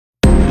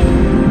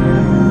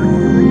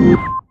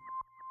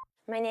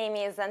My name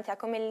is Anthea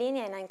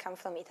Comellini and I come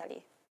from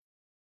Italy.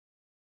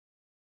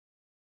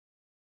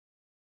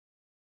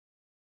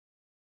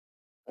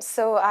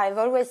 So I've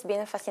always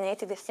been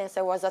fascinated since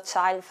I was a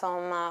child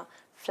from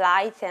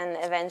flight and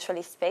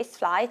eventually space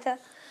flight.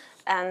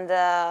 And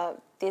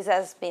this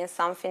has been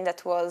something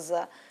that was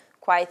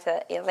quite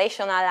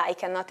irrational. I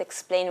cannot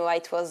explain why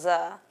it was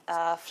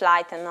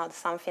flight and not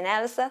something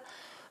else.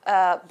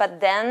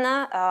 But then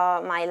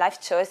my life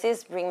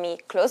choices bring me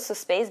close to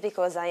space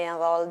because I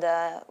enrolled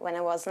when I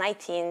was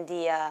 19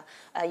 the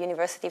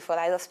University for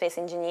Aerospace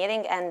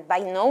Engineering, and by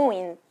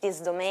knowing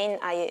this domain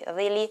I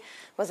really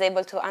was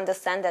able to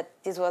understand that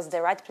this was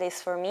the right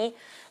place for me,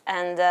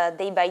 and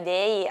day by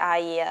day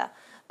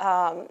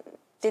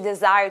the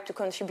desire to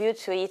contribute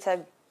to it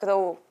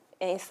grew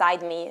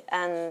inside me,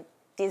 and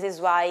this is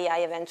why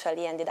I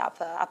eventually ended up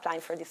applying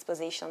for this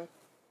position.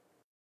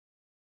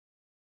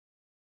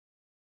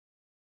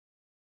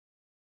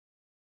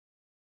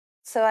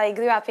 So I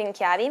grew up in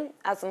Chiari,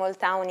 a small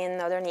town in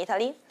northern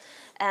Italy,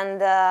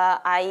 and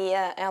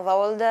I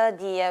enrolled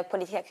the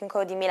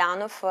Politecnico di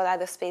Milano for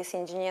aerospace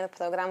engineer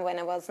program when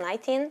I was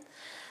 19.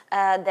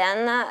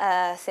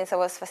 Then, since I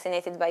was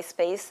fascinated by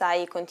space,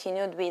 I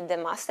continued with the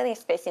master in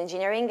space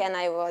engineering, and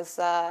I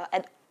also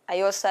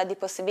had the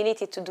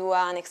possibility to do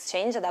an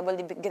exchange, a double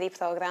degree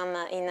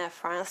program in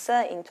France,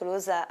 in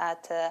Toulouse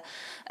at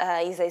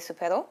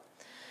ISEE-Supero.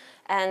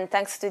 And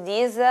thanks to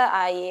this,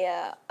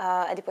 I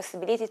had the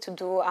possibility to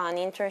do an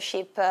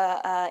internship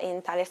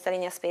in Thales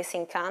Alenia Space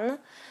in Cannes,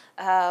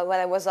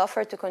 where I was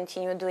offered to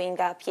continue doing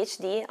a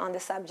PhD on the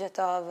subject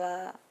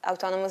of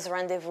autonomous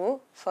rendezvous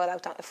for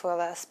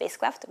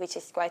spacecraft, which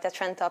is quite a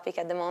trend topic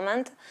at the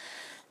moment.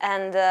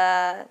 And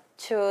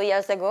 2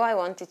 years ago, I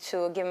wanted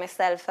to give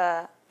myself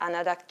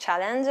another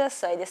challenge,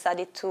 so I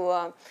decided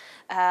to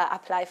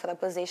apply for a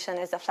position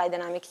as a flight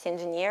dynamics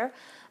engineer.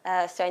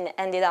 So I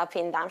ended up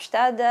in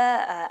Darmstadt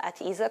at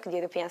ESOC, the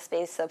European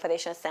Space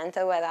Operations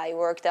Centre, where I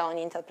worked on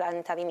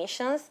interplanetary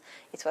missions.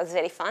 It was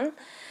very fun.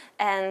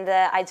 And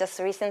I just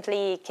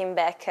recently came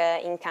back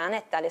in Cannes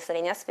at Thales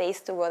Alenia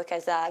Space to work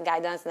as a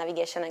guidance,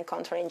 navigation and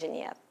control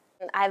engineer.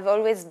 I've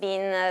always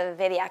been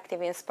very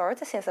active in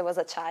sport since I was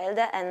a child,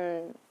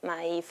 and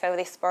my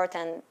favorite sport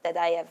and that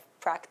I have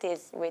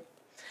practiced with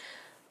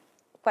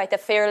quite a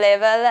fair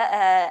level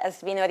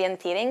has been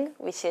orienteering,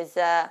 which is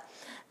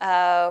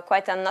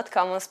quite a not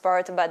common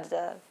sport, but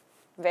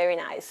very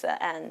nice,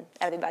 and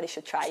everybody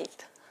should try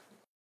it.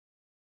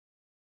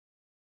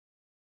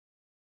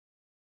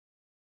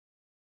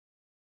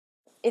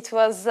 It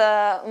was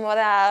more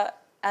a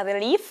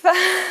relief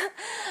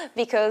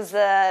because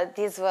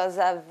this was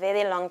a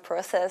very long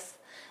process,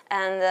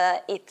 and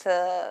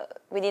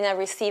we didn't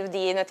receive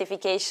the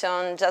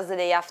notification just the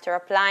day after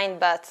applying,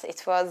 but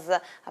it was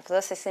a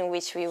process in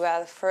which we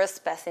were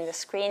first passing the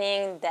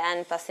screening,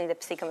 then passing the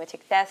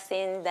psychometric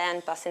testing,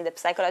 then passing the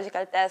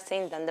psychological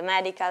testing, then the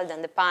medical,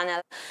 then the panel.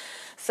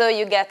 So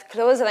you get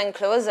closer and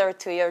closer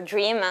to your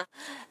dream,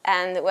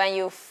 and when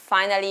you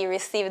finally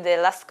receive the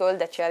last call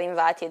that you are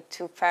invited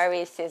to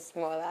Paris, it's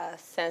more a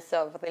sense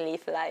of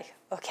relief, like,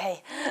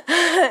 okay,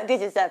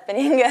 this is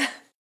happening.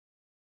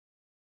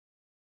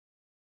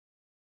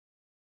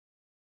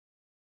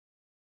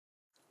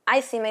 I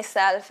see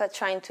myself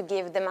trying to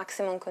give the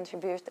maximum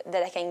contribution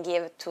that I can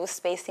give to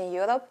space in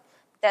Europe.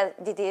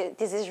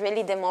 This is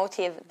really the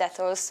motive that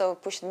also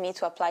pushed me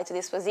to apply to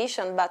this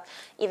position, but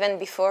even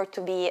before,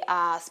 to be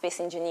a space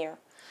engineer.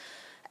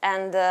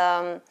 And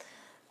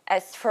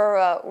as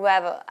for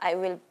where I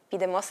will be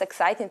the most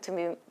exciting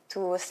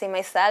to see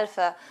myself,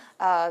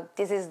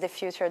 this is the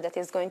future that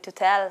is going to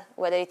tell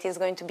whether it is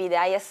going to be the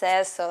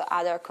ISS or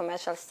other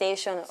commercial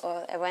station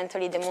or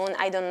eventually the moon.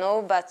 I don't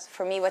know, but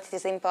for me what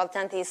is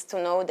important is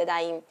to know that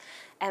I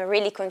am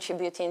really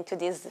contributing to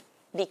this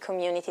big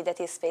community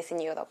that is space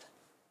in Europe.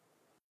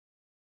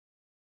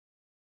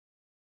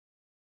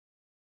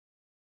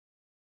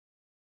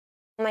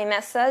 My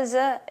message,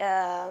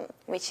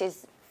 which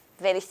is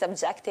very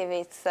subjective,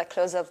 it's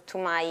closer to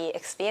my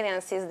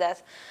experience, is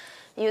that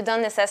you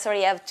don't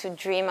necessarily have to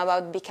dream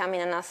about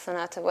becoming an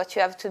astronaut. What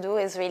you have to do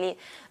is really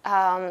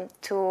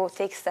to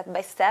take step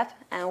by step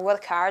and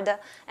work hard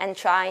and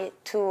try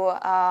to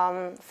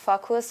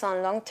focus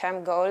on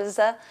long-term goals,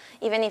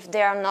 even if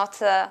they are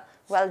not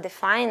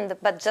well-defined,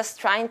 but just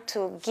trying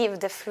to give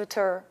the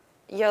future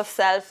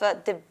yourself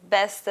the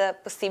best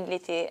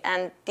possibility.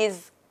 And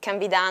this can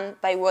be done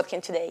by working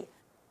today.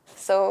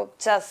 So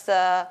just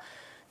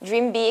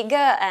dream big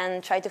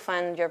and try to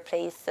find your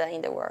place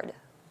in the world.